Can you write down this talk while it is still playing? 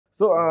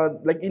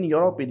Like in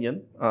your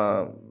opinion,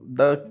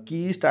 the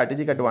key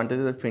strategic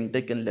advantages that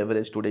fintech can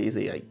leverage today is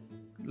AI.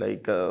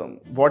 Like,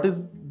 what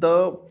is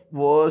the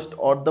worst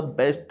or the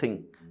best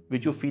thing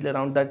which you feel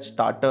around that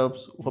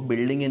startups who are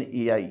building in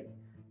AI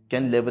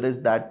can leverage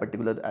that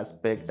particular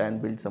aspect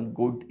and build some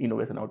good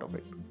innovation out of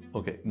it?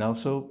 Okay, now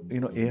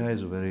AI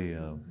is a very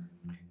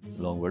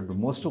long word, but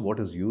most of what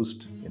is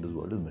used in this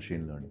world is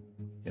machine learning,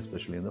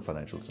 especially in the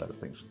financial side of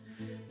things.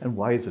 And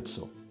why is it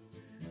so?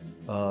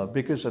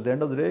 Because at the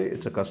end of the day,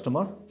 it's a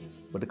customer,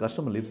 but the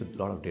customer leaves a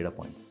lot of data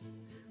points.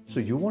 So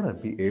you want to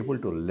be able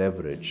to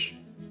leverage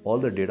all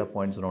the data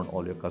points around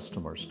all your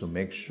customers to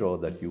make sure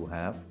that you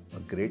have a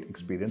great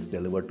experience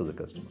delivered to the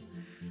customer.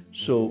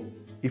 So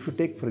if you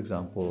take, for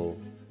example,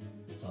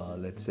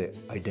 let's say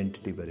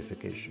identity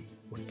verification,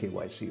 what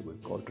KYC we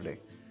call today.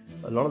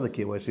 A lot of the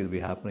KYC will be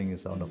happening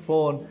is on a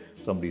phone.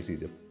 Somebody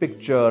sees a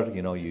picture,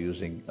 you're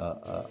using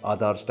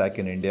Aadhaar stack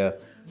in India,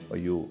 or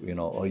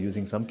or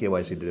using some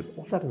KYC data.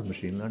 All that is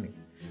machine learning.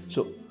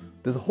 So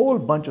there's a whole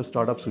bunch of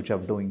startups which are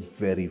doing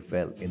very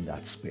well in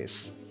that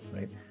space,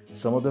 right?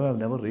 Some of them have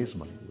never raised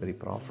money, very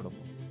profitable,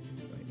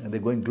 right? And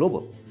they're going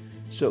global.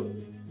 So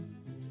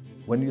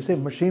when you say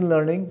machine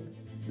learning,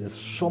 there's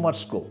so much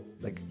scope,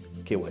 like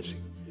KYC,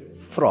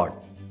 fraud,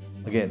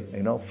 again,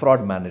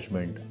 fraud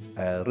management,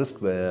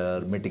 risk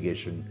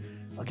mitigation,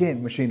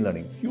 again, machine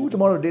learning, huge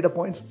amount of data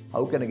points.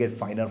 How can I get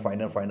finer,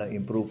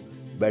 improve,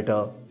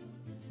 better,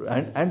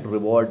 and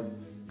reward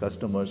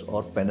customers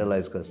or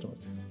penalize customers?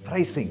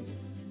 Pricing,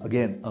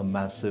 again, a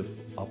massive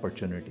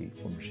opportunity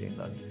for machine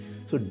learning.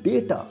 So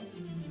data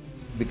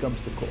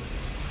becomes the core.